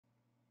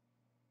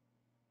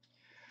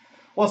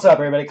What's up,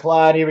 everybody?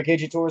 Clyde here with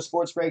KG Tour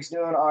Sports Breaks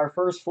doing our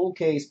first full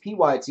case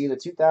PYT, the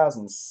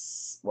 2000,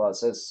 well, it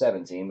says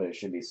 17, but it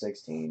should be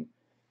 16.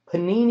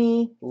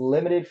 Panini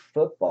Limited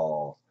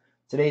Football.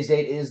 Today's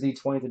date is the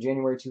 20th of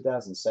January,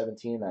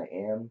 2017. I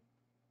am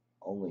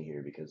only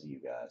here because of you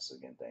guys, so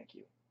again, thank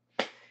you.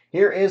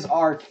 Here is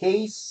our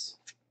case.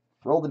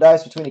 Roll the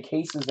dice between the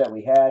cases that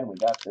we had, and we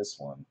got this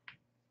one.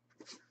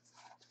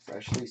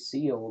 Freshly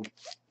sealed.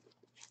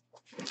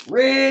 It's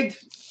rigged!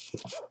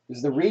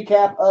 Is the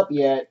recap up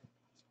yet?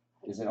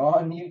 Is it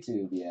on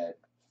YouTube yet?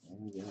 There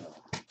we go.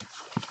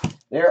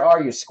 There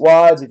are your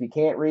squads. If you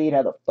can't read,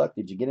 how the fuck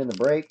did you get in the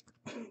break?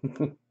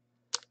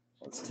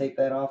 Let's take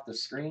that off the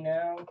screen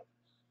now.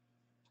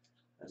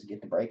 Let's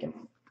get to breaking.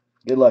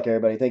 Good luck,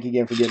 everybody. Thank you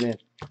again for getting in.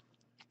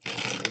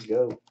 Let's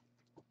go.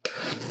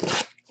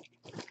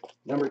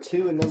 Number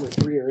 2 and number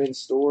 3 are in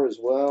store as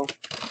well.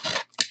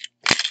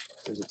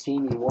 If there's a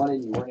team you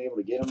wanted and you weren't able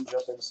to get them,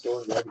 jump in the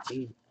store and grab your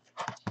team.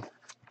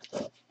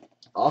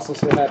 Also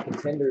still have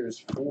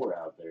Contenders 4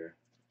 out there.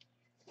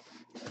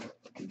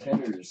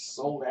 Contenders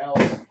sold out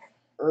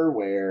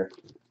Erware.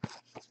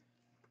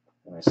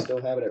 And I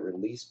still have it at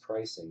release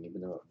pricing,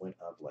 even though it went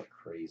up like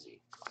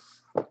crazy.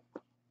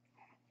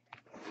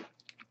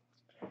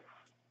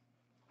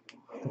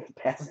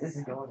 Passes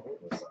is going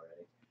hitless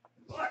already.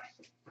 What?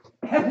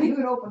 I haven't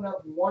even opened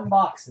up one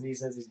box and he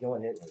says he's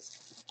going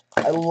hitless.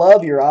 I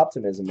love your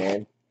optimism,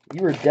 man.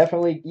 You have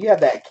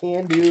that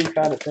can-do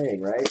kind of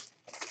thing, right?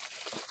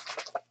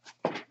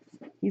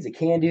 He's a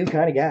can-do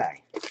kind of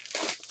guy.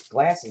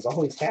 Glass is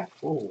always half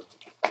full.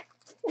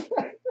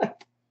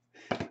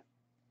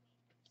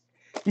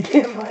 You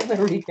can't find the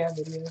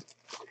recap video.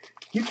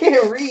 You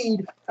can't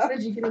read. How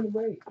did you get in the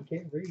break? You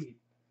can't read.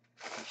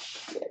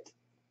 Shit.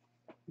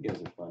 You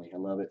guys are funny. I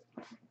love it.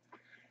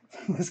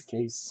 This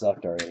case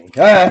sucked already.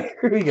 Alright,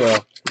 here we go.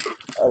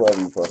 I love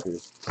you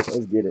fuckers.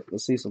 Let's get it.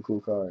 Let's see some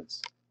cool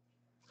cards.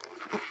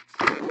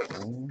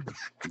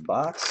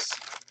 Box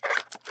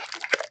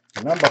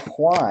number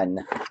Juan.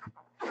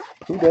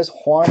 Who does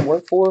Juan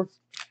work for?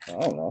 I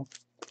don't know.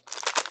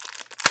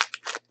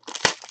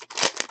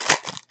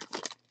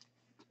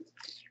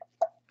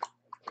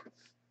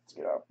 Let's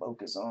get our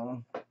focus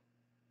on.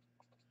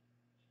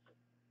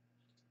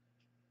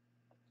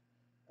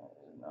 That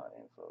is not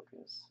in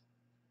focus.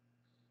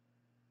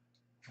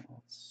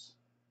 That's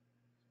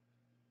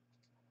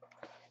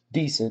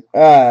decent.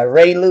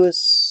 Ray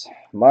Lewis,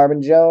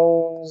 Marvin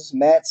Jones,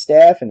 Matt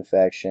Staff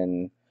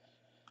infection,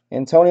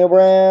 Antonio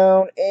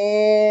Brown,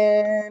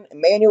 and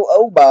Emmanuel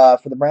Oba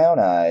for the Brown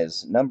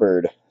Eyes,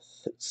 numbered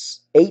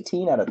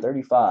 18 out of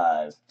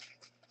 35.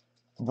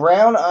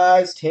 Brown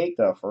Eyes take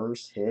the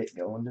first hit,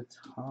 going to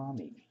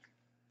Tommy.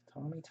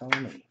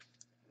 Tommy.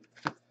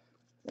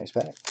 Nice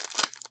pack.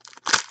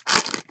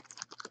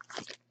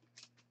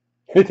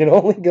 It can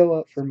only go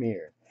up from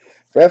here.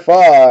 Brett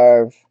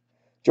Favre.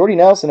 Jordy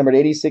Nelson, numbered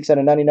 86 out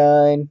of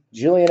 99.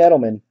 Julian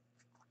Edelman.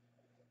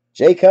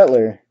 Jay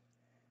Cutler.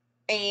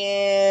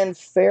 And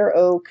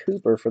Pharaoh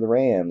Cooper for the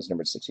Rams,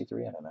 numbered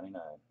 63 out of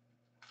 99.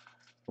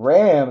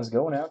 Rams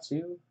going out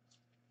to,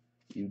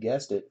 you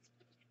guessed it,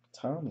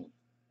 Tommy.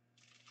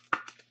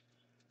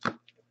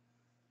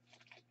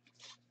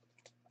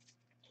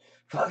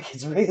 Fuck,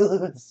 it's Ray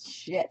Lewis.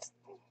 Shit.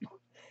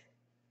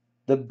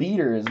 The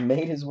beater has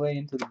made his way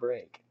into the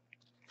break.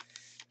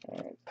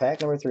 Alright,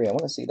 pack number 3. I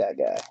want to see that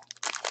guy.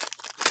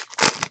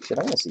 Shit,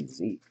 I want to see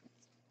Zeke.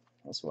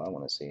 That's what I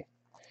want to see.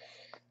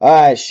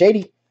 Alright,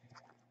 Shady.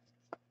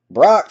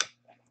 Brock.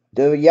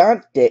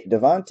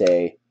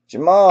 Devontae.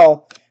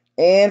 Jamal.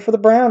 And for the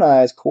Brown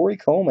Eyes, Corey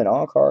Coleman.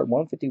 All card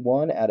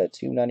 151 out of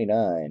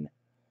 299.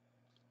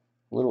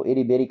 Little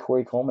itty bitty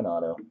Corey Coleman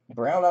auto.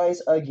 Brown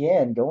Eyes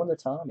again. Going to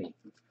Tommy.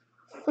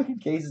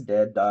 Case is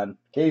dead. Done.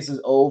 Case is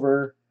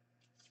over.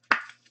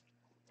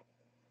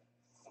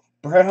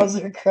 Browns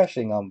are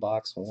crushing on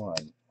box 1.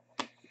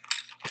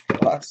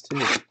 Box 2.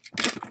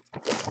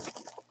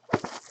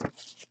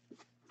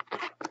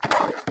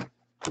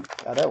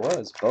 God, that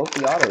was. Both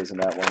the autos in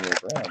that one were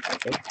Browns, I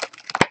think.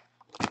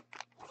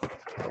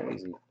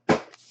 Crazy.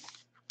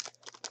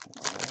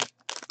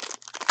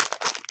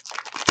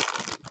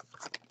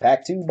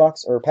 Pack 2,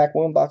 pack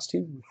 1, box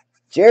 2.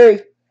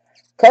 Jerry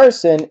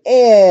Carson,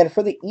 and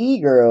for the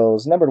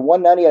E-Girls, numbered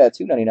 190 out of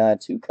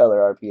 299,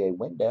 2-color RPA.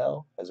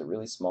 Wendell has a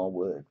really small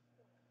wood.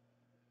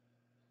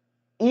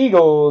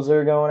 Eagles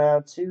are going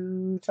out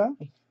to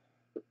Tommy.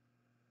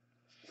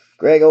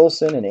 Greg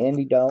Olson and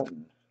Andy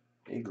Dalton.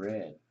 Big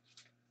red.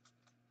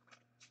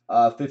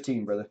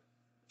 15, brother.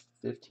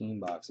 15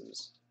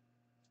 boxes.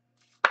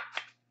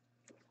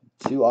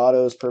 2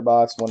 autos per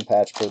box, 1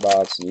 patch per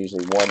box, and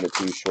usually 1 to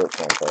 2 short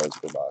form cards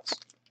per box.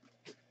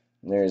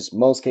 And there's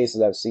most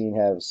cases I've seen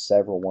have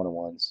several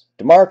 1-on-1s.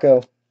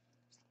 DeMarco.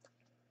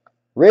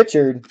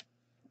 Richard.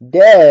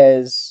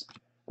 Dez.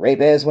 Ray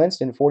Bez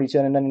Winston, 42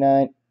 out of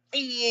 99.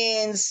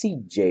 And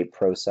CJ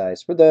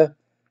Prosize for the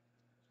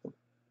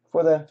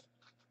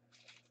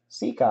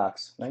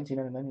Seacocks, 19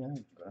 out of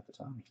 99. Go after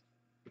Tommy.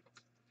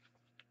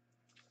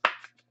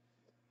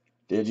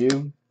 Did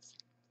you?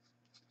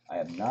 I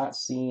have not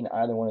seen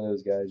either one of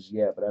those guys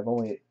yet, but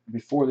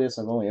before this,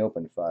 I've only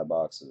opened 5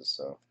 boxes,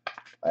 so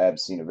I have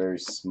seen a very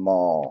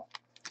small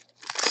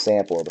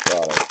sample of the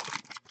product.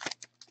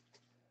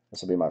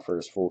 This will be my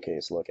first full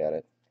case look at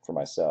it for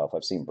myself.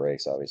 I've seen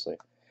breaks, obviously.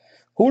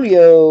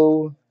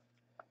 Julio,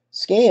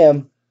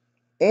 Scam,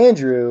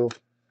 Andrew,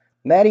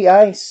 Matty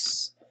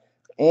Ice,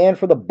 and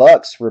for the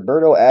Bucks,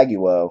 Roberto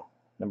Aguilar,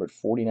 numbered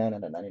 49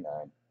 out of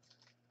 99.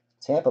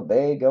 Tampa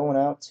Bay going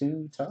out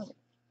to Tommy.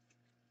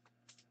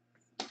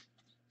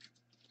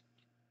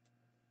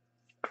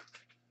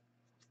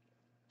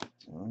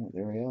 Oh,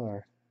 there we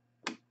are.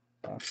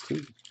 Box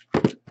 2.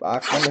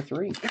 Box number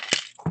 3.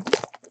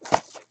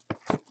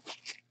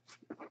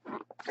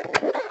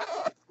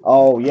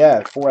 Oh,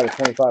 yeah, 4 out of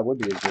 25 would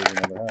be his jersey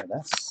number. Huh?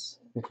 That's...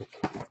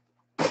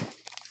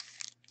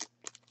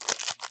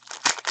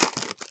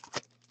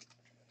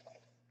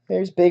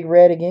 There's Big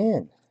Red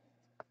again.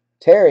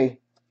 Terry.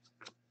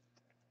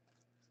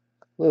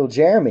 Little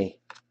Jeremy.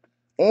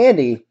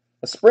 Andy.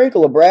 A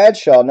sprinkle of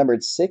Bradshaw,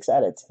 numbered 6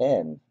 out of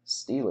 10.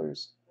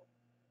 Steelers.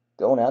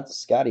 Going out to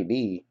Scotty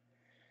B.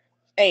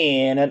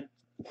 And a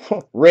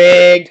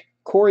rigged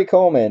Corey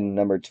Coleman,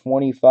 number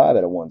 25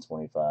 out of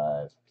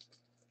 125.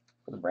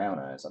 For the Brown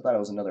Eyes. I thought it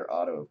was another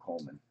auto of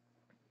Coleman.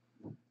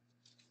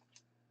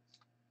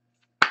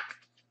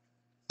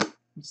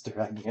 Mr.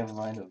 I can't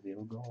find a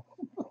field goal.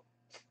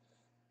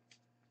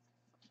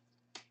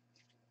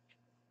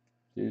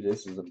 Dude,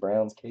 this is the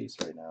Browns case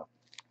right now.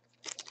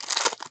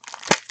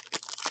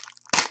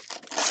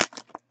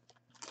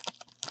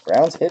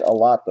 Browns hit a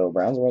lot, though.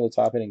 Browns are one of the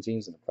top hitting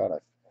teams in the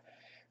product.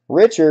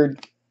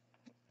 Richard.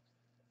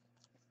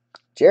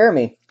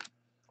 Jeremy.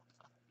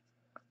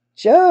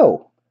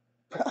 Joe.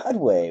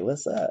 Broadway,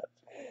 what's up?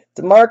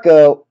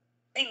 DeMarco.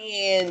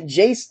 And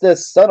Jace the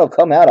Sun will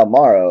come out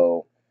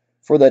tomorrow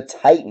for the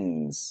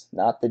Titans,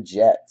 not the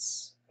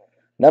Jets.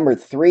 Number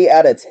 3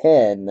 out of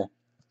 10.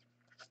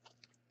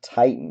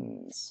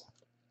 Titans.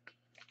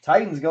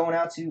 Titans going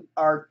out to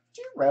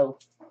Arturo.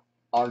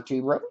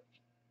 Arturo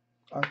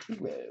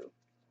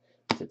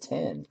to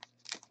 10.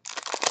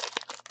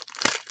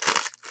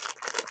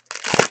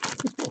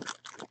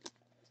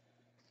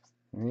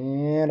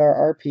 And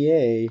our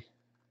RPA.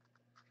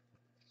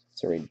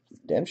 It's a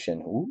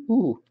redemption.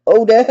 Ooh.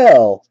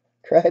 Odell.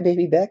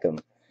 Crybaby Beckham.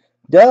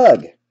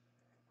 Doug.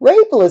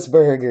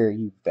 Rapelessburger,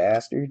 you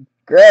bastard.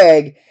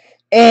 Greg.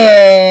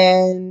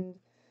 And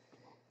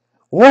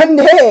one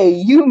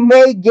day you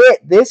may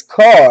get this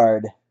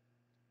card.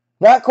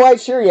 Not quite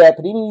sure yet.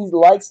 Panini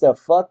likes to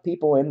fuck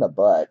people in the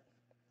butt.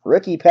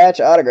 Rookie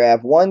patch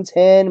autograph.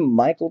 110.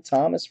 Michael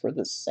Thomas for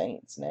the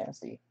Saints.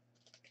 Nasty.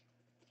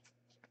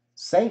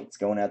 Saints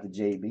going out to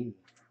JB.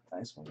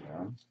 Nice one,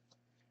 John.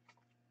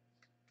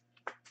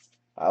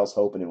 I was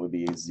hoping it would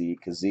be a Zeke,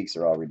 because Zeke's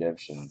are all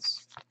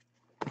redemptions.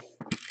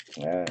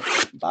 Alright,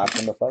 box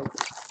number 5.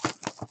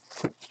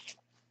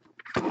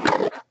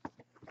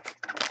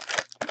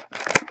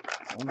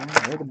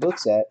 Where the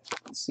book's at?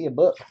 Let's see a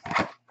book.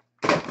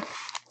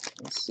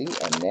 Let's see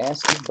a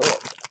nasty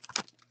book.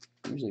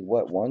 Usually,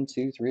 what, 1,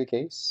 2, 3 a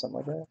case? Something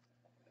like that.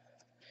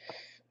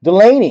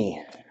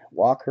 Delaney.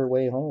 Walk her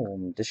way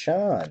home.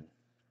 Deshaun.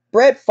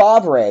 Brett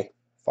Favre.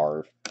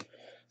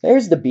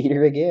 There's the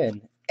beater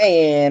again.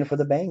 And for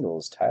the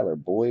Bengals, Tyler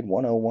Boyd,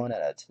 101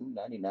 out of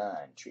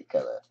 299. Tree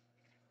color.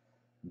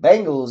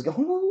 Bengals go.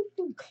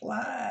 Ooh,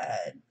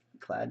 Clyde.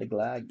 Clyde the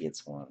Glide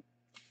gets one.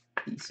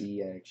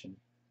 PC action.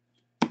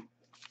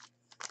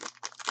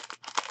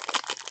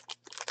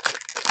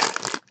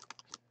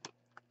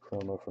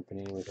 Promo for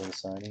Panini within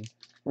signing.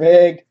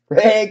 Rigged.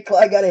 Rigged.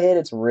 Clyde got a hit.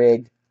 It's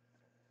rigged.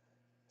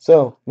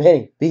 So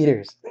many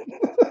beaters.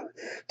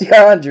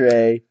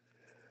 DeAndre.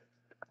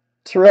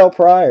 Terrell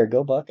Pryor.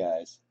 Go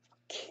Buckeyes.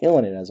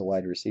 Killing it as a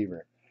wide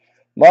receiver.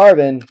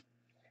 Marvin.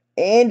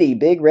 Andy,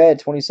 Big Red,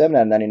 27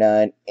 out of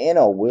 99. And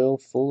a Will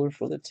Fuller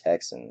for the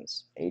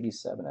Texans.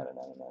 87 out of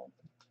 99.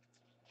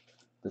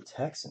 The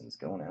Texans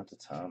going out to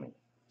Tommy.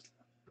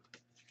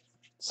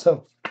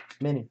 So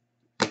many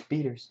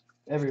beaters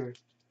everywhere.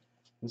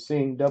 I'm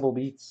seeing double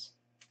beats.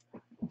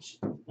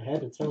 I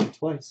had to tell him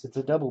twice. It's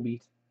a double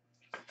beat.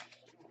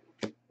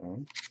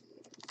 And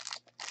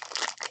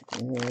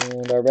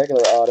our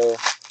regular auto.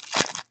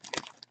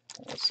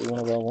 Let's see one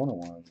of our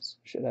one-on-ones.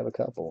 Should have a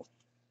couple.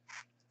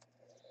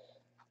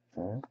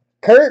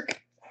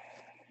 Kirk.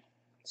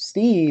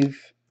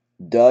 Steve.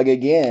 Doug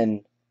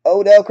again.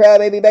 Odell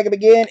Crybaby Beckham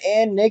again.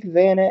 And Nick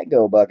Van Eck.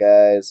 Go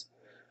Buckeyes.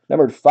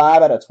 Numbered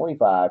 5 out of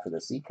 25 for the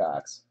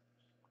Seacocks.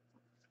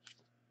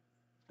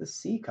 The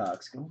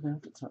Seacocks going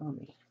out to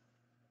Tommy.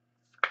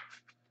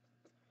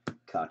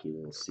 Cocky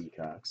little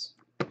Seacocks.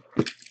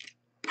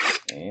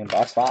 And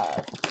box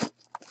 5.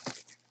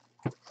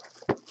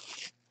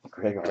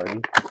 Greg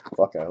Hardy.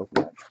 Fuck, I hope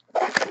not.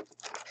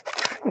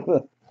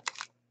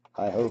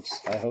 High hopes.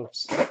 High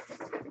hopes.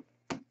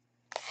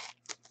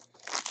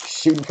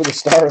 Shooting for the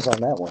stars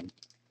on that one.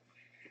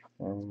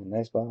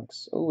 Nice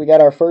box. Oh, we got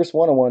our first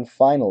one-on-one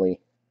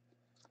finally.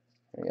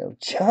 There you go.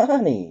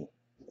 Johnny.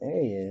 There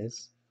he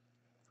is.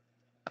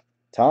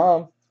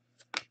 Tom.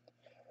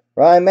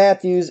 Ryan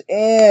Matthews,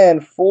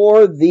 and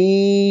for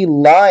the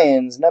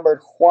Lions,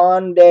 numbered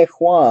Juan de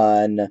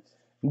Juan.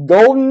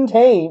 Golden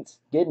Taint,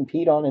 getting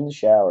peed on in the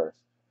shower.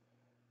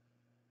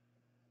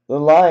 The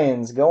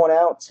Lions going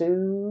out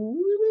to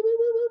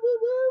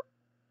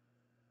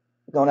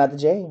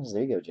James.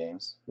 There you go,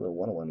 James. A little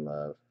 101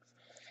 love.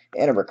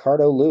 And a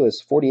Ricardo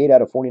Lewis, 48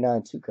 out of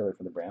 49, two-color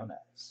for the Brown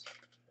Eyes.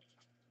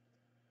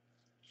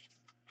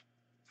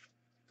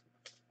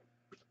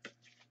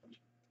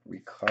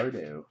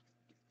 Ricardo.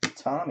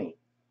 Tommy.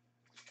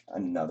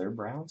 Another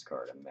Browns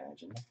card,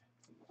 imagine.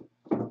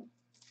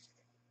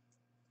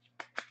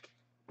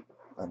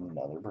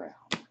 Another Brown.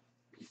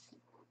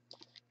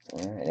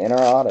 All right, in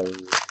our autos,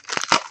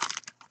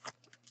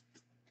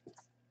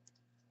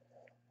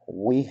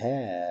 we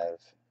have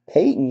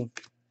Peyton,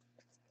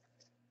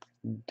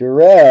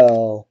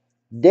 Durrell,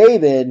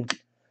 David,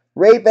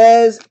 Ray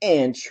Bez,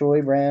 and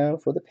Troy Brown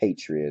for the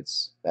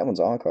Patriots. That one's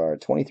on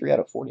card. 23 out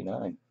of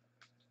 49.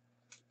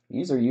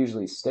 These are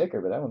usually sticker,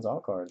 but that one's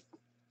on card.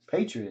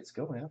 Patriots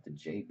going out to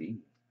JB.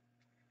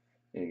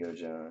 There you go,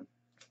 John.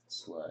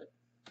 Slut.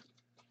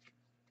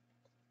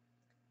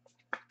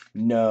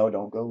 No,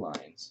 don't go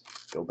Lions.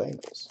 Go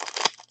Bengals.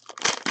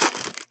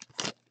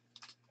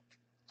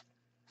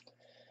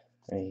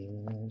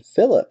 And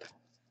Philip.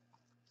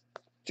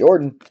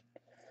 Jordan.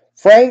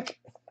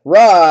 Frank.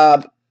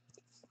 Rob.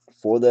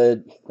 For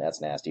the, that's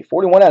nasty.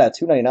 41 out of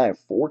 299.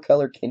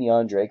 Four-color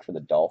Kenyon Drake for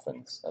the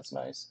Dolphins. That's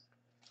nice.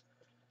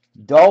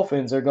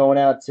 Dolphins are going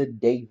out to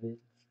David.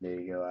 There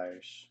you go,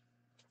 Irish.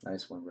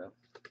 Nice one, bro.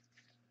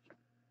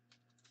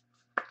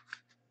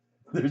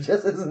 There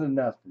just isn't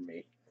enough for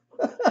me.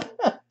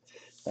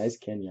 Nice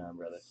Kenyon,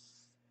 brother.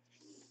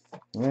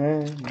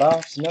 And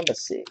box number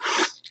 6.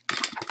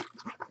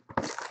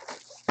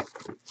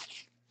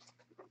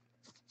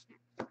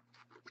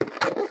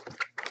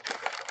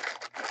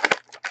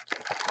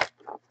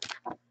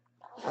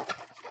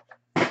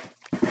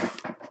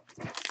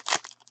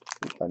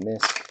 I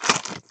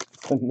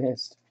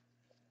missed.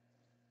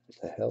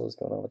 What the hell is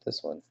going on with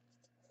this one?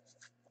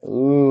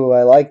 Ooh,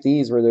 I like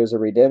these where there's a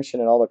redemption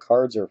and all the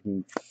cards are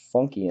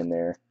funky in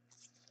there.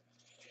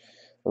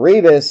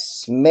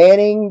 Revis,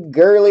 Manning,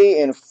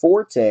 Gurley, and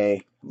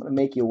Forte. I'm going to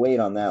make you wait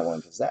on that one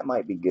because that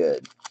might be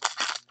good.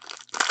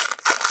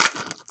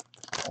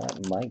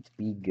 That might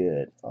be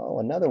good. Oh,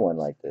 another one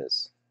like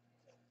this.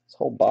 This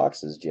whole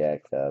box is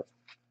jacked up.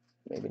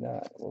 Maybe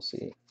not. We'll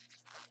see.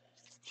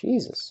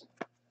 Jesus.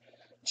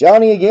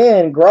 Johnny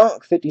again.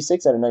 Gronk,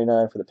 56 out of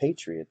 99 for the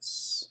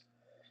Patriots.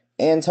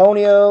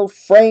 Antonio,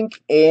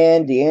 Frank,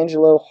 and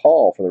D'Angelo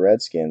Hall for the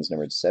Redskins.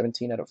 Numbered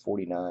 17 out of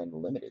 49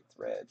 limited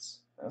threads.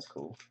 That's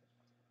cool.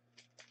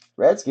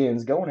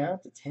 Redskins going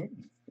out to 10.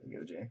 There you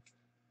go, Jay.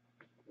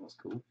 That's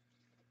cool.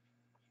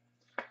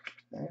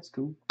 That's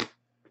cool.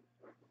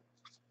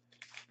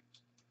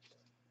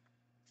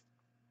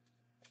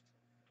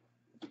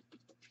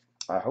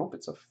 I hope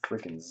it's a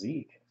freaking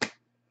Zeke.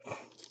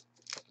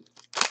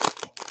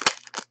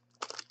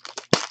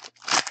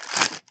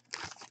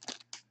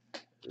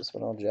 This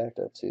one all jacked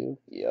up too?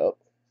 Yup.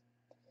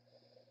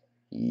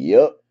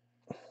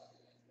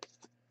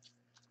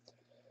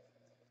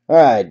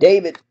 Alright,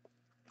 David,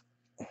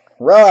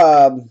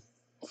 Rob,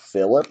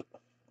 Philip,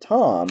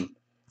 Tom,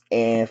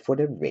 and for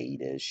the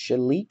Raiders,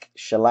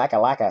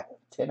 Shalakalaka,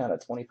 10 out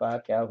of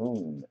 25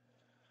 Calhoun.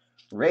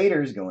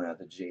 Raiders going out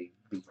to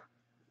JB.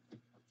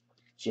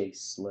 J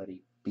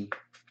Slutty B.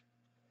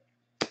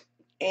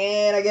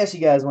 And I guess you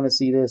guys want to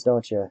see this,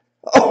 don't you?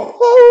 Oh!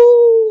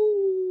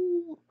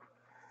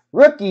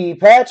 Rookie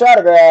patch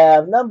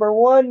autograph, number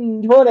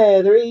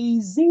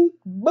 123, Zeke.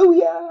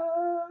 Booyah!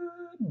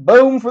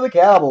 Boom for the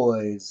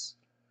Cowboys.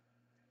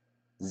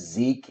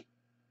 Zeke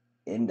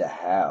in the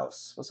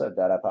house. What's up,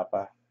 Dada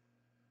Papa?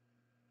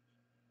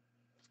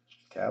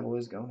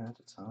 Cowboys going out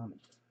to Tommy.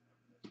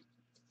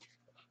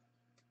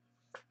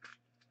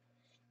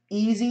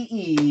 Easy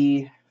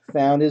E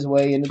found his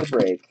way into the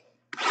break.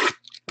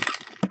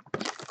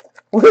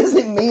 What does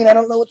it mean? I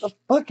don't know what the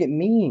fuck it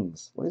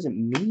means. What does it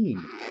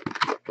mean?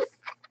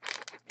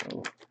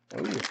 Oh.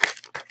 Is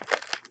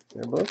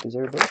there a book? Is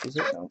there a book? Is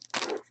it? No.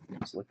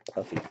 It's like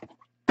puffy.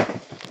 Come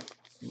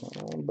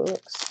on,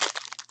 books.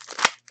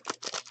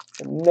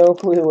 I have no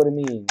clue what it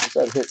means. What's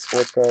up, Hit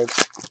Sports Cards?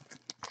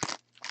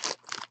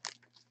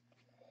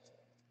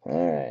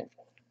 Alright.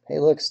 Hey,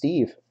 look,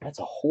 Steve. That's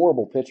a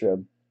horrible picture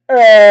of...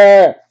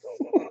 Ah!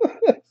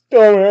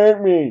 Don't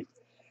hurt me.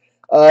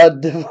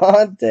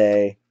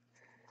 Devontae.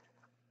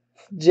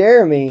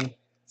 Jeremy.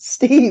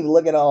 Steve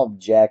looking all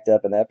jacked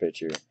up in that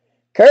picture.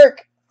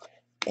 Kirk.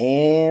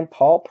 And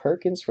Paul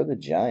Perkins for the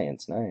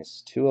Giants.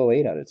 Nice.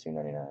 208 out of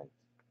 299.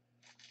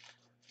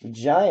 The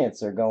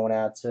Giants are going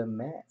out to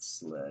Matt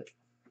Slut.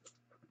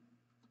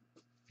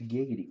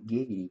 Giggity,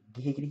 giggity,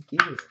 giggity,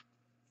 giggity.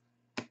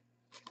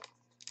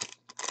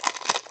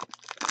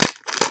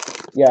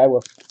 Yeah, I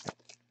will.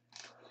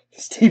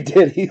 Steve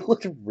did. He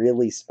looked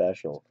really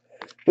special.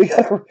 We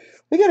gotta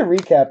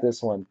recap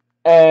this one.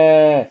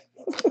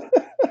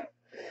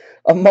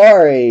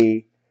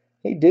 Amari.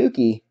 Hey,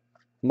 Dookie.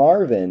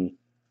 Marvin.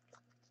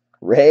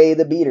 Ray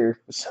the Beater.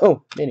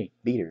 So many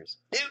beaters.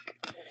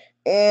 Duke.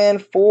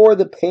 And for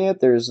the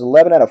Panthers,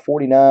 11 out of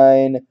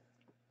 49,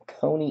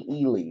 Coney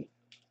Ely.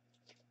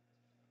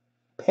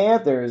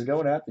 Panthers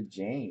going out to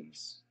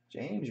James.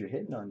 James, you're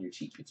hitting on your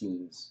cheapy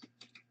teams.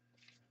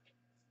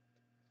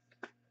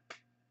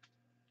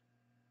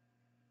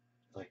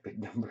 Like big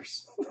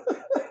numbers.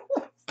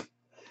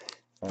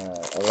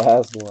 Alright, our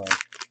last one.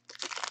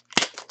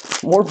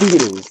 More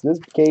beaters. This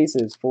case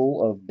is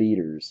full of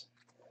beaters.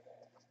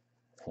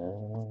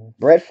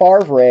 Brett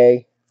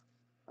Favre,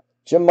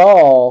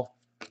 Jamal,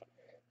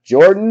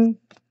 Jordan,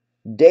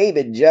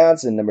 David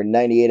Johnson, number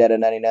 98 out of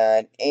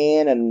 99,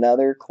 and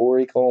another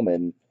Corey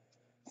Coleman,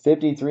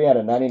 53 out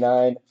of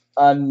 99.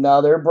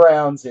 Another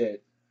Browns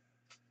hit.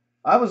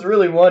 I was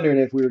really wondering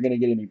if we were going to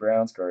get any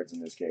Browns cards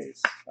in this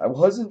case. I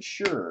wasn't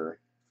sure.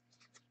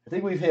 I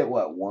think we've hit,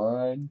 what,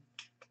 1?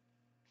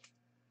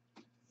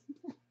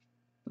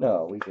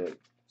 No, we've hit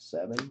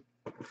 7.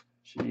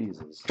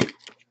 Jesus.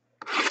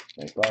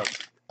 Nice box.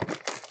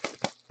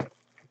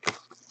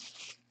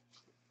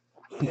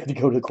 You had to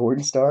go to the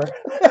Corn Star?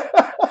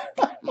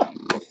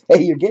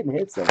 Hey, you're getting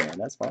hits though, man.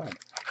 That's fine.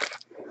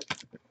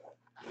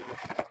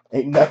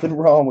 Ain't nothing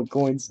wrong with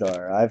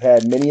Coinstar. I've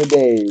had many a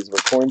days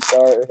where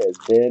Coinstar has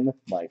been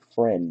my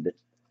friend.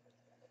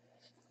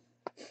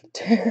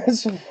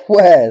 Terrace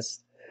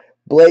West,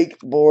 Blake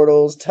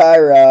Bortles,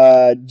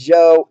 Tyrod,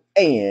 Joe,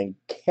 and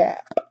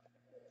Cap.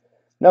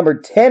 Number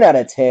 10 out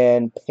of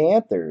 10,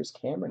 Panthers.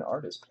 Cameron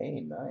Artis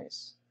Payne,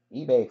 nice.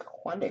 eBay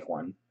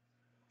Juan.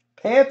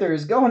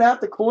 Panthers going out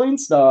to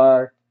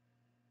Coinstar.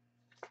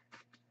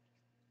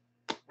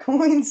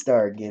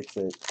 Coinstar gets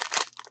it.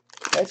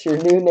 That's your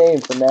new name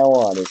from now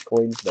on, is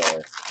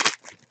Coinstar.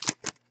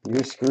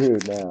 You're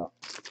screwed now.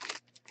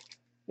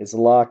 It's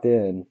locked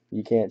in.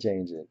 You can't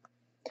change it.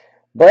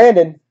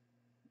 Brandon.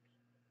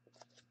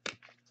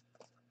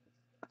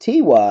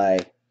 T.Y.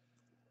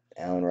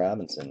 Allen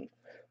Robinson.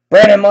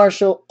 Brandon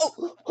Marshall.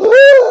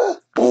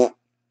 Oh.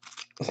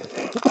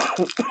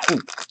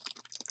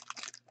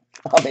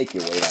 I'll make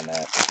you wait on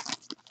that.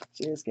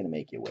 Just going to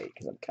make you wait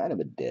because I'm kind of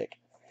a dick.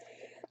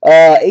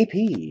 AP.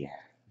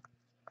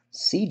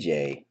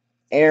 CJ.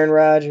 Aaron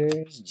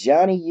Rodgers.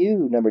 Johnny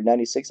U. Number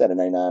 96 out of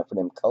 99 for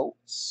them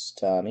Colts.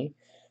 Tommy.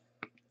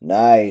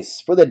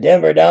 Nice. For the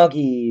Denver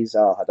Donkeys.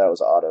 Oh, I thought it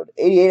was autoed.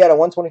 88 out of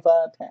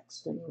 125.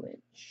 Paxton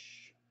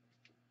Lynch.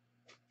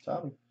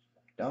 Tommy.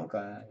 Donk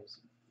eyes.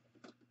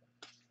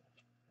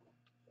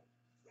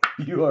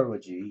 You are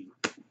what you eat.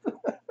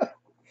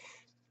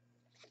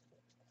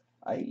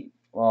 I eat.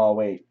 Oh,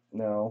 wait.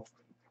 No.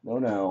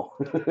 No.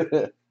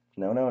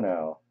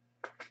 No.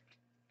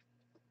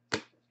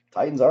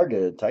 Titans are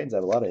good. Titans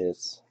have a lot of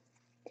hits.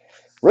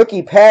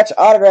 Rookie patch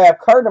autograph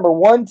card number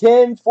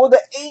 110 for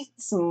the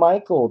Eights.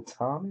 Michael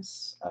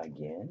Thomas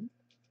again.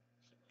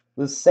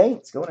 The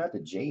Saints going out to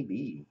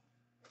JB.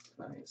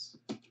 Nice.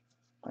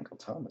 Michael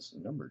Thomas,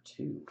 number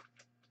 2.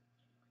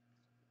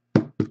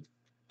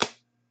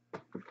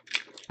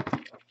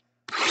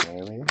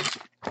 There we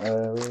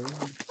go.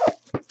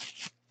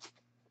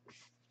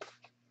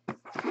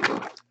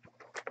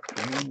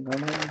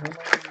 Come on.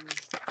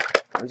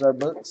 Where's our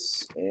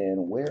books?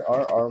 And where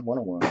are our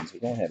 101s?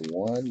 We've only had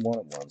one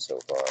 101 so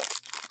far.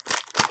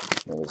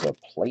 There was a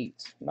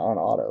plate,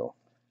 non-auto.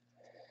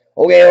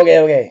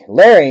 Okay.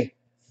 Larry.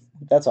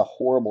 That's a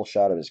horrible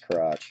shot of his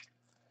crotch.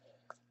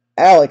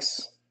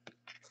 Alex.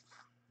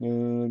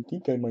 I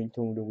think I might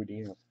turn it over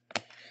there.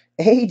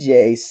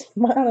 AJ,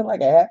 smiling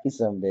like a happy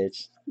son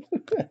bitch.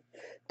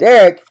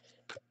 Derek.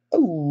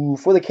 Ooh,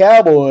 for the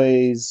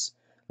Cowboys.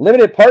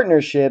 Limited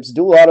partnerships.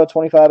 Dual auto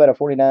 25 out of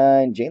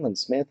 49. Jalen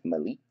Smith,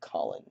 Malik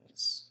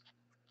Collins.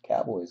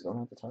 Cowboys going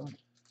out the time.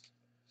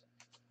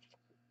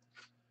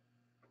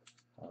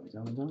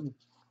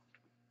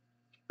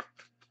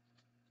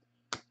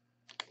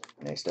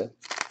 Next up.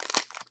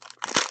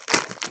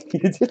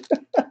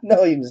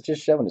 No, he was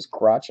just shoving his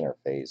crotch in her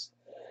face.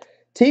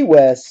 T.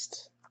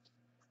 West.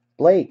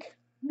 Blake.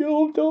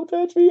 No, don't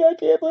touch me. I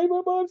can't play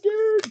my mom's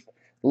scared.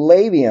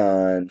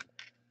 Le'Veon.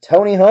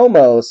 Tony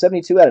Homo,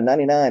 72 out of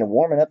 99,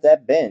 warming up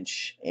that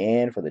bench.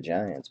 And for the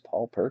Giants,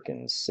 Paul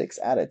Perkins, 6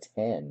 out of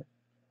 10.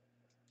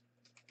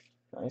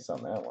 Nice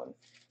on that one.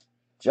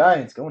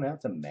 Giants going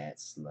out to Matt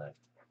Slut.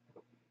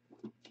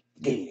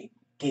 Get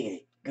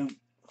it, go.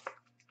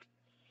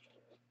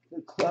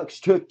 The clock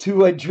struck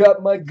 2. I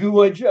dropped my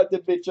goo. I dropped the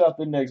bitch off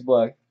the next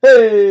block.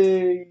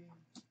 Hey!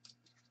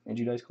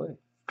 Andrew Dice Clay.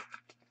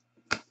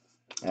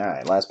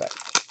 Alright, last pack.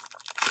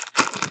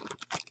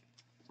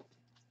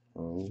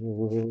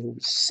 Oh,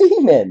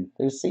 semen.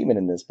 There's semen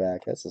in this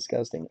pack. That's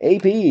disgusting.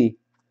 AP.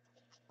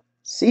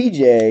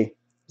 CJ.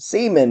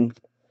 Semen.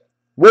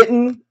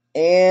 Witten.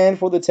 And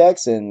for the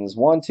Texans,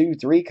 1, 2,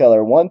 3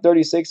 color.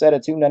 136 out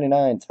of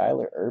 299.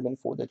 Tyler Urban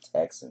for the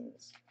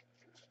Texans.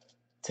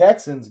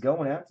 Texans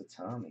going out to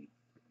Tommy.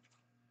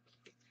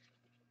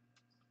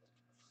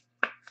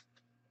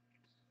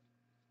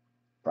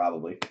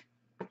 Probably.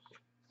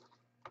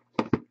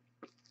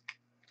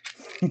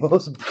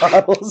 Most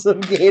bottles of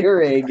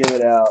Gatorade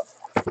given out.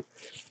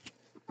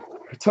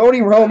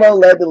 Tony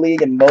Romo led the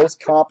league in most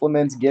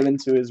compliments given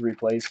to his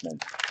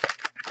replacement.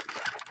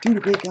 Doing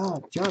a great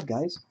job,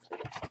 guys.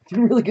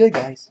 Doing really good,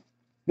 guys.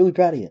 Really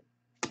proud of you.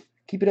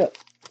 Keep it up.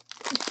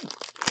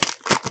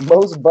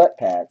 Most butt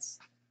pats.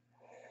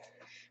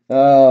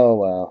 Oh,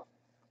 wow.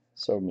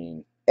 So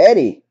mean.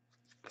 Eddie.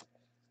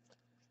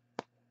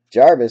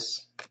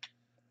 Jarvis.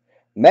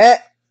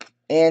 Matt.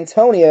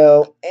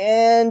 Antonio.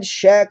 And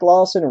Shaq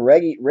Lawson.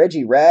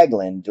 Reggie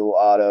Ragland. Dual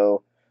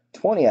auto.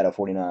 20 out of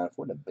 49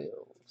 for the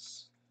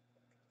Bills.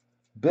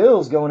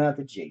 Bills going out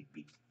to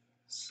JB.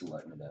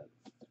 Slutting it up.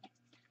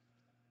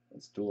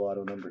 That's dual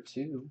auto number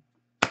 2.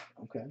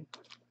 Okay.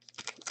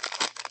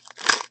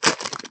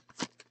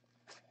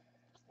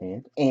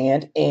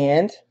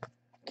 And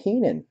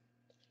Keenan.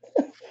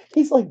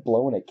 He's like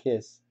blowing a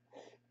kiss.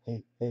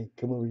 Hey,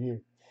 come over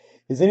here.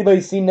 Has anybody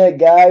seen that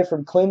guy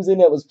from Clemson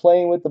that was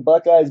playing with the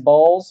Buckeyes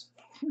balls?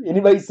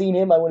 Anybody seen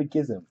him? I want to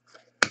kiss him.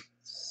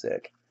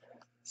 Sick.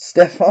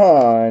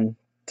 Stefan,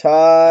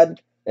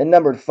 Todd, and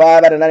numbered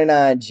 5 out of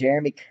 99,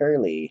 Jeremy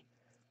Curley.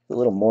 The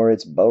little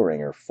Moritz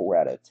Bowringer, 4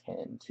 out of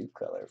 10,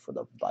 2-color for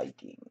the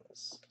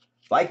Vikings.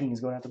 Vikings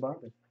going out to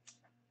Barbie.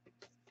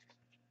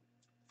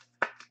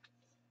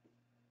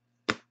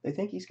 They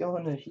think he's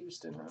going to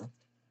Houston, huh?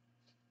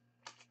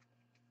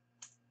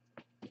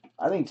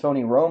 I think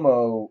Tony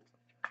Romo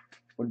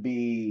would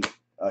be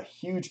a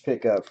huge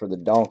pickup for the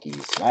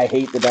Donkeys. I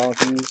hate the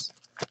Donkeys,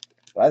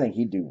 but I think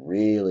he'd do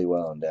really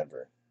well in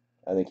Denver.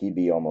 I think he'd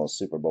be almost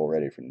Super Bowl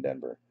ready from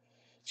Denver.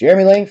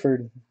 Jeremy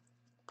Langford,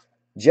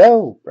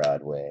 Joe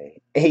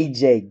Broadway,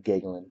 AJ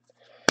Giggling,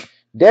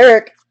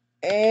 Derek,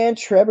 and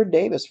Trevor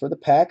Davis for the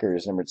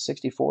Packers, numbered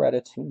 64 out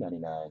of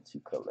 299,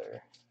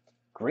 2-color.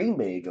 Green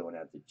Bay going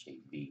out to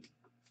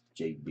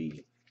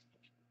JB.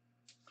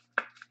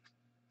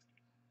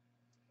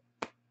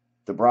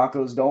 The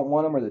Broncos don't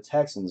want him, or the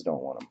Texans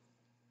don't want him?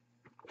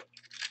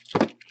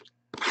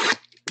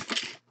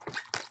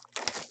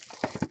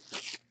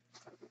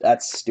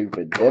 That's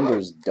stupid.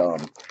 Denver's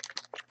dumb.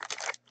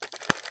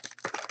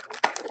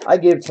 I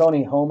give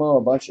Tony Romo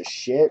a bunch of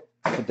shit,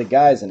 but the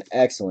guy's an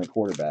excellent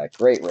quarterback.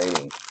 Great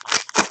rating.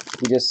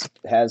 He just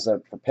has a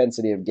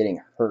propensity of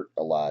getting hurt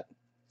a lot.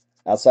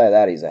 Outside of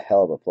that, he's a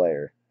hell of a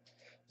player.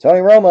 Tony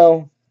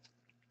Romo,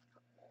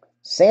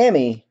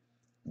 Sammy,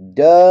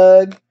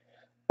 Doug,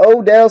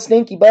 Odell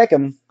Stinky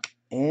Beckham,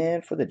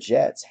 and for the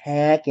Jets,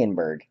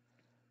 Hackenberg.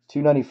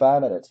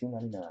 295 out of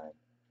 299.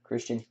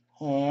 Christian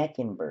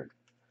Hackenberg.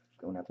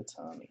 Going out to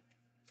Tommy.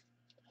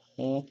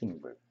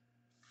 Hackenberg.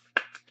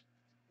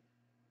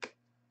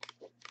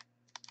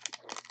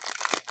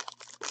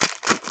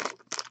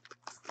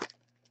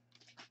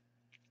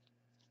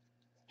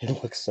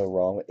 It looks so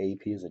wrong with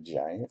AP as a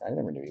Giant. I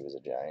never knew he was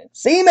a Giant.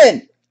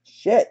 Seaman!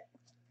 Shit.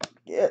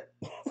 Yeah.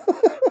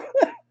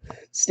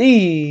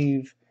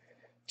 Steve.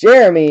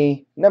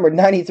 Jeremy. Number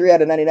 93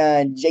 out of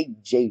 99.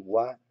 J.J.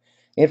 Watt.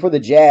 And for the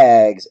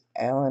Jags,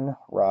 Allen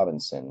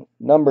Robinson.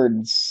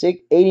 Numbered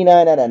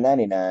 89 out of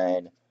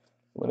 99.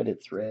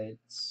 Limited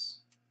threads.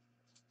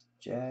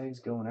 Jags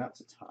going out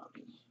to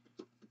Tommy.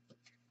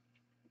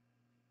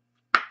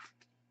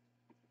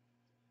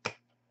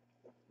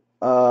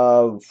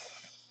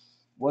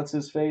 What's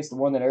his face? The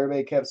one that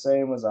everybody kept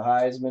saying was a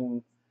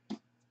Heisman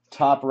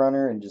top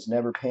runner and just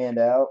never panned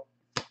out.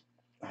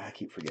 I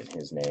keep forgetting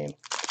his name.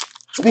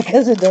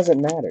 Because it doesn't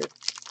matter.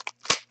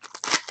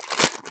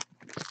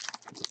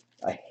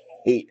 I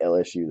hate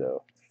LSU,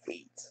 though.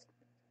 Hate.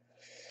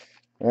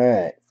 All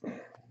right.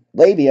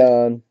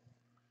 Le'Veon,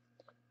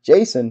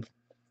 Jason,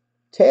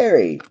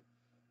 Terry,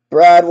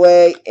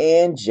 Broadway,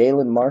 and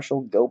Jalen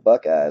Marshall. Go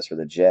Buckeyes for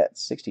the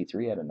Jets.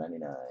 63 out of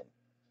 99.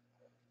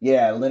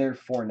 Yeah, Leonard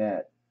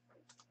Fournette.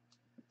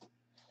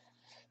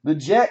 The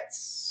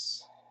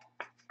Jets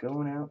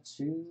going out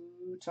to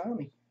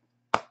Tommy.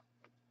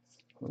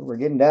 We're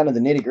getting down to the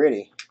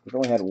nitty-gritty. We've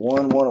only had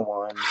one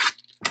one-on-one.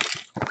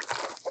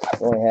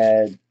 We've only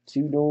had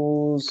 2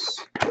 duels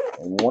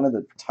and one of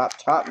the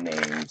top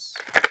names.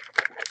 I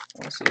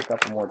want to see a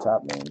couple more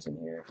top names in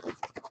here.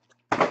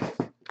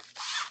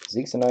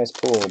 Zeke's a nice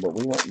pull, but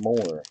we want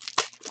more.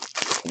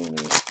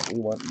 We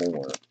want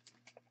more.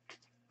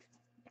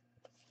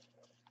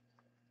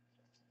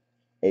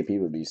 AP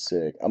would be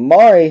sick.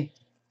 Amari,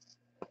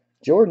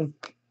 Jordan,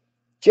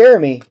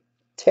 Jeremy,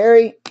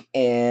 Terry,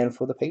 and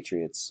for the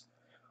Patriots,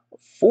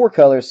 4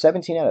 colors,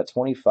 17 out of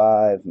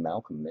 25,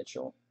 Malcolm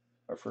Mitchell.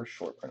 Our first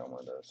short print on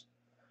one of those.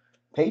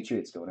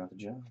 Patriots going out to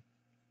John.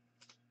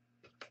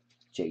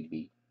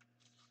 JB.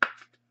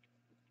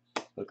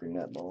 Hooker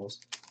nutballs.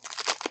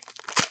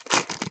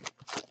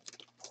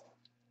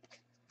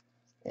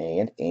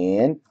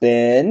 And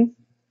Ben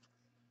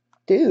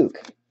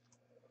Duke.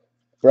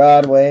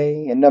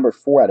 Broadway. And number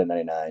 4 out of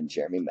 99,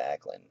 Jeremy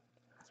Macklin.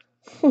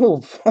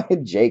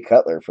 Jay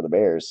Cutler for the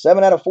Bears.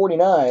 7 out of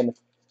 49.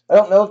 I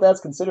don't know if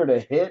that's considered a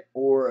hit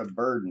or a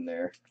bird in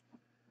there.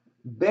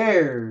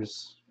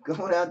 Bears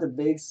going out to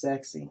Big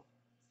Sexy.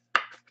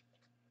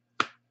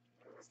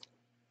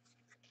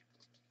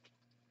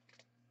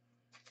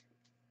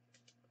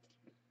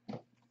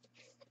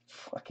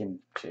 Fucking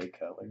Jay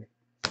Cutler.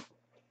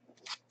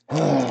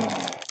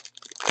 Yeah,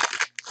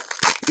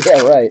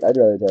 right. I'd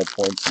rather have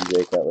points than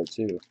Jay Cutler,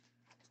 too.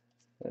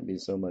 That'd be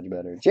so much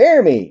better.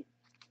 Jeremy!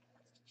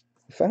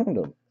 Found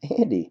him.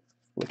 Andy,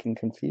 looking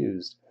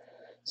confused.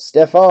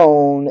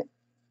 Stephone,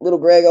 Little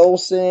Greg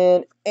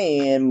Olson,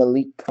 and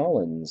Malik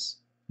Collins.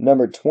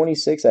 Number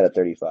 26 out of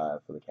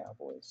 35 for the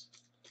Cowboys.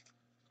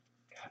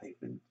 God, they've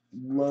been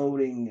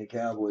loading the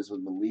Cowboys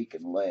with Malik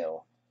and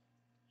Lale.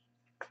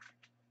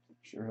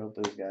 Sure hope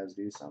those guys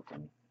do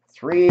something.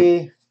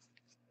 3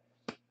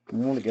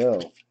 more to go.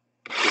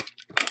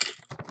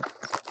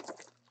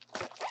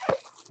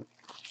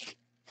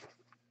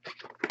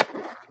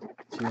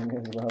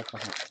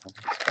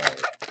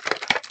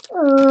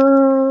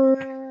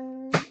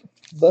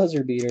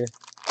 Buzzer beater.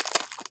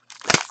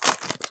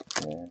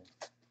 Yeah.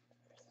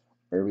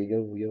 Here we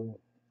go, yo.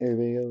 Here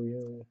we go,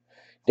 yo.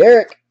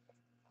 Derek,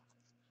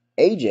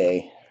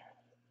 AJ,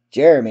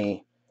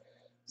 Jeremy,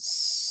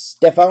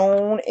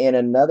 Stephone, and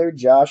another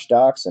Josh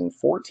Doxson.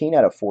 14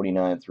 out of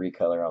 49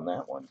 3-color on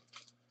that one.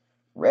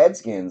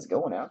 Redskins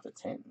going out to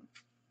 10.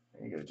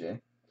 There you go, Jay.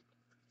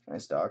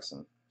 Nice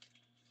Doxson.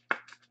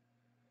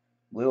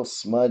 Little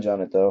smudge on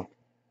it, though.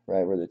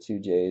 Right where the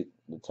 2J,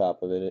 the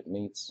top of it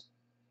meets.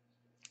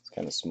 It's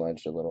kind of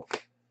smudged a little.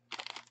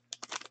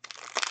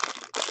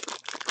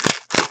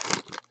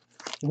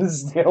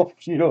 This stale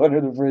Cheeto under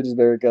the fridge is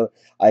very color.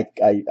 I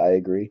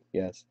agree.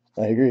 Yes,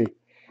 I agree.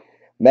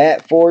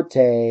 Matt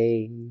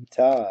Forte,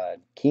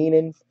 Todd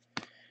Keenan,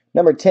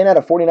 number 10 out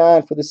of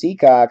 49 for the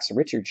Seacocks.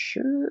 Richard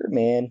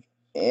Sherman,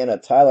 and a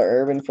Tyler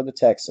Irvin for the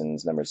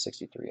Texans, number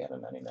 63 out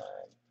of 99.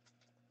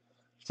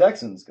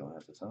 Texans going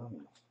after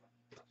Tommy.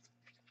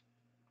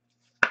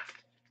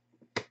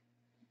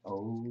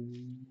 Oh,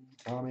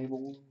 Tommy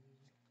boy.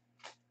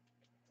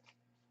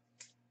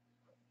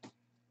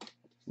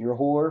 You're a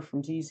whore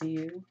from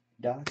TCU,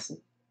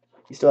 Dotson.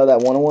 You still have that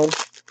 101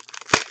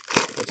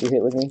 that you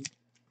hit with me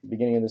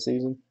beginning of the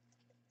season?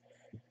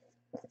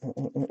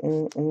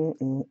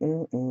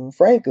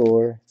 Frank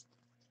Gore,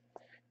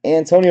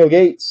 Antonio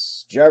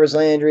Gates, Jarvis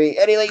Landry,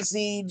 Eddie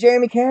Lacy,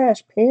 Jeremy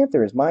Cash,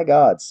 Panthers. My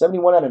God,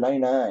 71 out of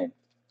 99.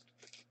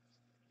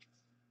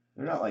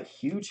 They're not like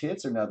huge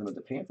hits or nothing, but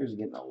the Panthers are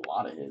getting a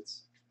lot of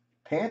hits.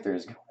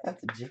 Panthers going out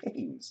to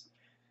James.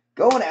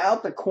 Going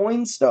out the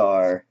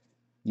Coinstar.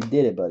 You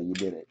did it, buddy. You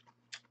did it.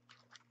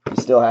 You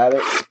still have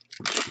it?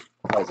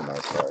 That was a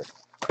nice card.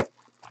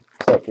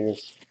 What's up,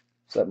 Pierce?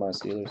 What's up, my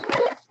Steelers?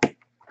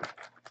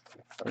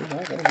 Are you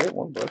not going to get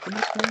one broken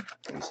this time?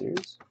 Are you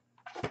serious?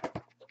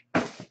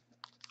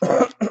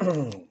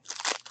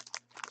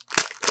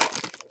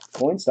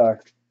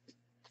 Coinstar.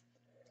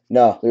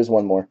 No, there's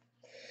one more.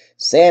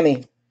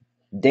 Sammy.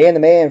 Dan the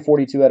Man,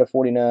 42 out of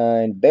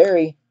 49.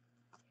 Barry.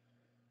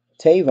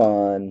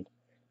 Tavon.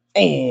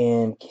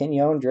 And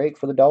Kenyon Drake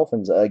for the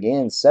Dolphins.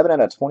 Again, 7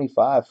 out of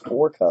 25,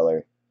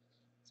 4-color.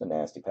 It's a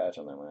nasty patch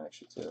on that one,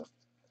 actually, too.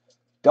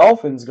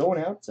 Dolphins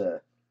going out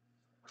to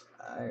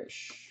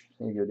Irish.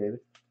 There you go, David.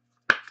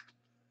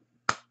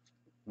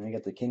 And you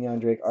got the Kenyon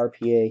Drake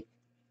RPA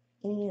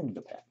and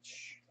the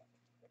patch.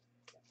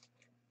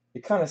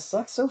 It kind of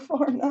sucks so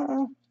far?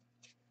 Nah.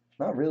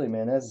 Not really,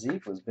 man. That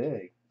Zeke was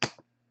big.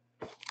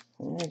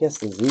 I guess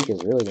the Zeke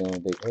is really the only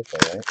big hit,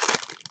 though, right?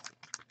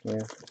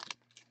 Yeah.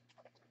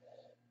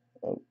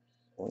 Oh,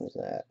 what was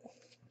that?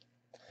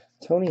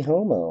 Tony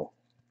Homo.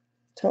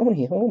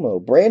 Tony Homo.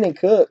 Brandon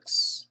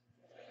Cooks.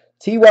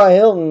 T.Y.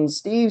 Hilton.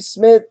 Steve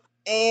Smith.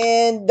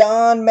 And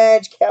Don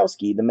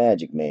Majkowski, the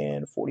Magic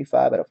Man.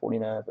 45 out of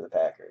 49 for the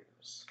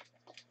Packers.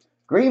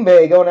 Green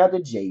Bay going out to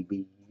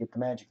JB. Get the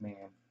Magic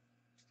Man.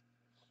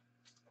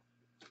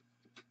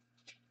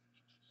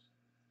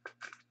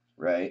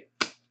 Right.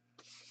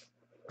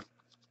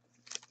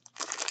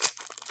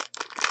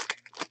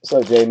 What's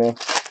up, J-Man?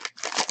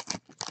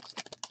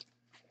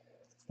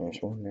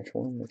 Next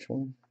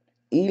one.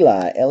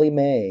 Eli, Ellie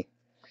Mae,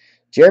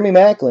 Jeremy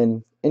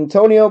Macklin,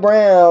 Antonio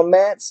Brown,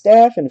 Matt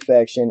Staff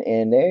infection,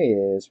 and there he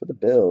is for the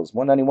Bills.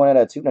 191 out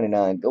of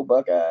 299. Go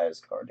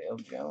Buckeyes.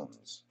 Cardale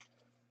Jones.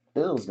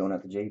 Bills going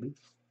out to JB.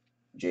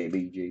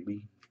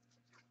 JB.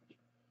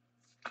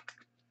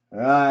 All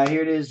right,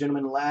 here it is,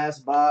 gentlemen.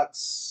 Last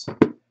box.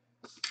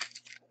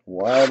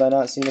 Why have I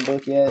not seen the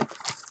book yet?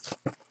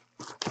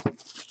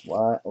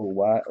 Why, oh,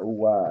 why, oh,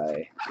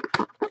 why?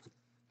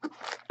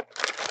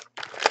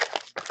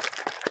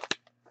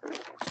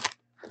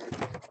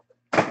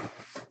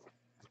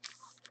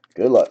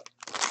 Good luck.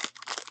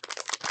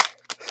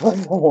 Fun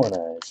one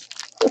eyes.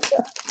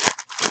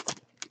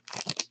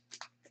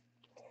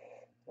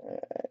 All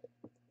right.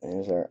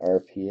 There's our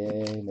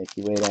RPA. Make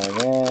you wait on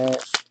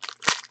that.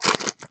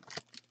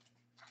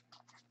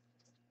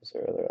 Is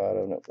there other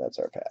auto? Nope, that's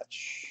our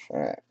patch. All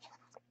right.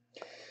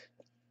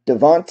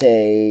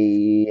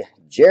 Devontae,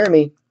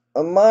 Jeremy,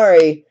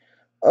 Amari,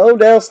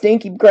 Odell,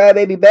 Stinky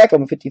Crybaby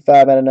Beckham,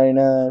 55 out of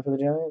 99 for the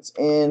Giants,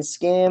 and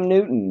Scam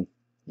Newton,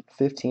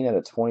 15 out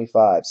of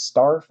 25.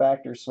 Star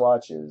Factor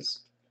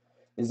swatches.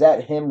 Is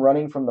that him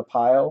running from the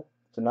pile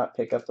to not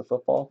pick up the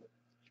football?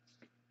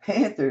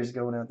 Panthers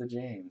going out to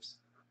James.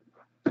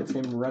 It's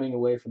him running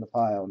away from the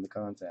pile in the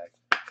contact.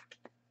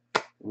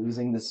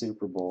 Losing the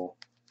Super Bowl.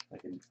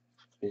 Like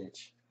a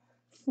bitch.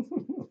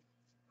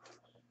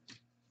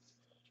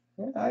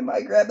 I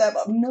might grab that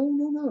ball. No,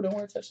 no, no. Don't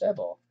want to touch that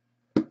ball.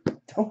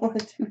 Don't want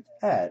to do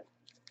that.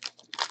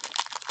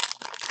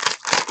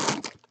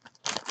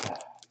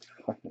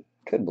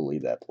 Couldn't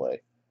believe that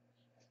play.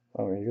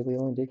 Oh, we really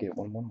only did get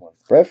 1-1-1.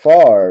 Brett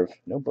Favre.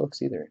 No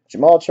books either.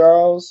 Jamal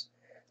Charles.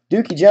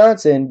 Dookie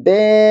Johnson.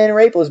 Ben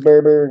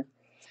Roethlisberger.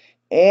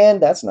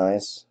 And that's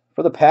nice.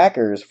 For the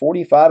Packers,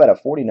 45 out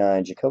of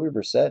 49. Jacoby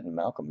Brissett and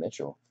Malcolm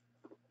Mitchell.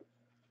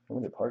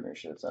 Limited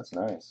partnerships. That's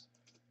nice.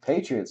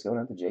 Patriots going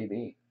out to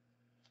JB.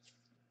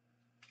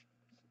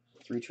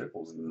 3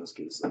 triples in this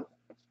case, though.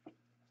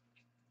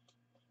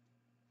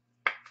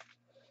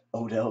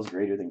 Odell's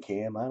greater than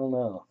Cam? I don't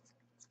know.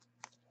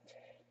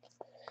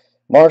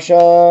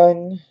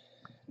 Marshawn,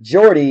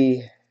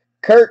 Jordy,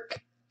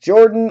 Kirk,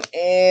 Jordan,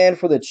 and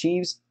for the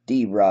Chiefs,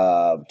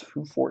 D-Rob.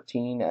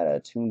 214 out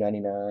of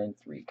 299,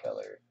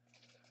 3-color.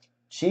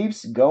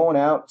 Chiefs going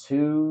out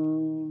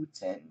to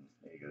 10.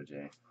 There you go,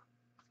 Jay.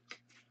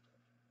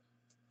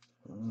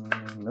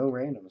 No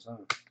randoms, huh?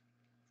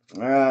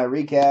 All right,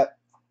 recap.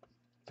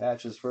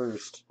 Patches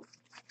first.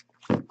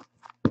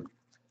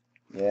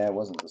 Yeah, it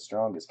wasn't the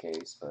strongest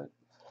case, but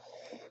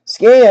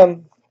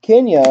Scam,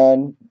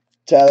 Kenyon,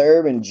 Tyler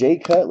Urban, Jay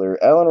Cutler,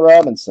 Allen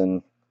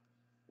Robinson,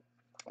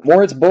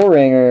 Moritz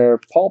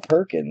Boehringer, Paul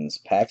Perkins,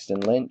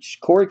 Paxton Lynch,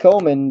 Corey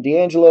Coleman,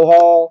 D'Angelo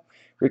Hall,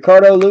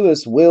 Ricardo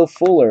Lewis, Will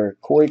Fuller,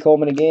 Corey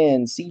Coleman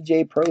again,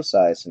 CJ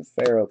Procise, and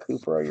Pharaoh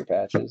Cooper are your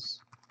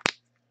patches.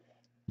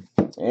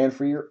 And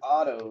for your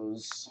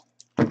autos,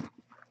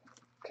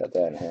 cut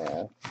that in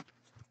half.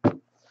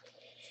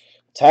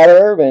 Tyler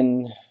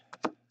Urban,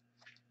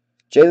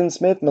 Jalen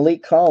Smith,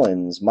 Malik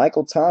Collins,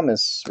 Michael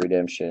Thomas,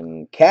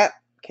 redemption. Cap,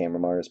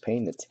 Cameron Myers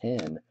Payne to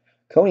 10.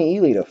 Coney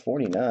Ely to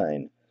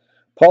 49.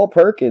 Paul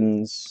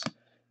Perkins,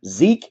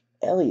 Zeke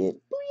Elliott,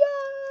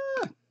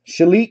 booyah!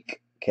 Shalik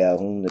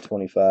Calhoun to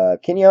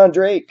 25. Kenyon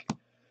Drake,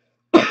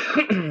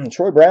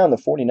 Troy Brown to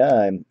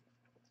 49.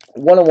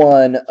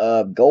 101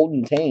 of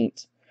Golden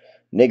Taint,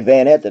 Nick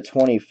Van Ett to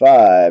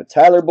 25.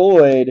 Tyler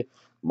Boyd,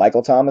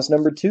 Michael Thomas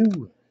number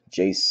 2.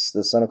 Jace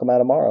the Sun will come out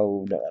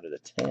tomorrow out of the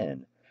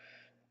 10.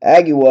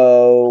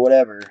 Aguo,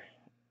 whatever.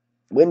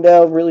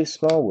 Wendell Really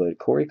Smallwood,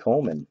 Corey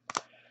Coleman,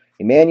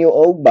 Emmanuel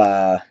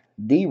Ogba,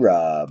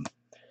 D-Rob,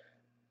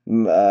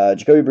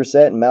 Jacoby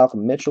Brissett and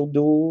Malcolm Mitchell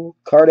duel,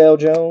 Cardell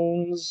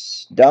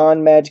Jones,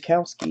 Don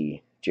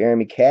Majkowski,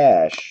 Jeremy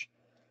Cash,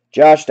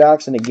 Josh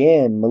Doxson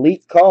again,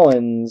 Malik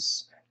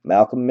Collins,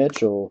 Malcolm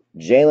Mitchell,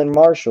 Jalen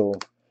Marshall,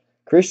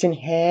 Christian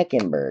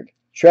Hackenberg,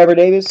 Trevor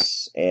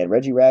Davis, and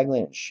Reggie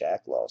Ragland and Shaq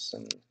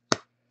Lawson.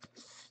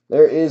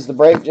 There is the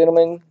break,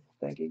 gentlemen.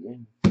 Thank you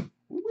again.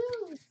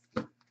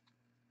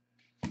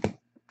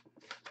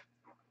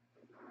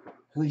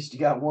 At least you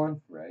got one,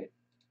 right?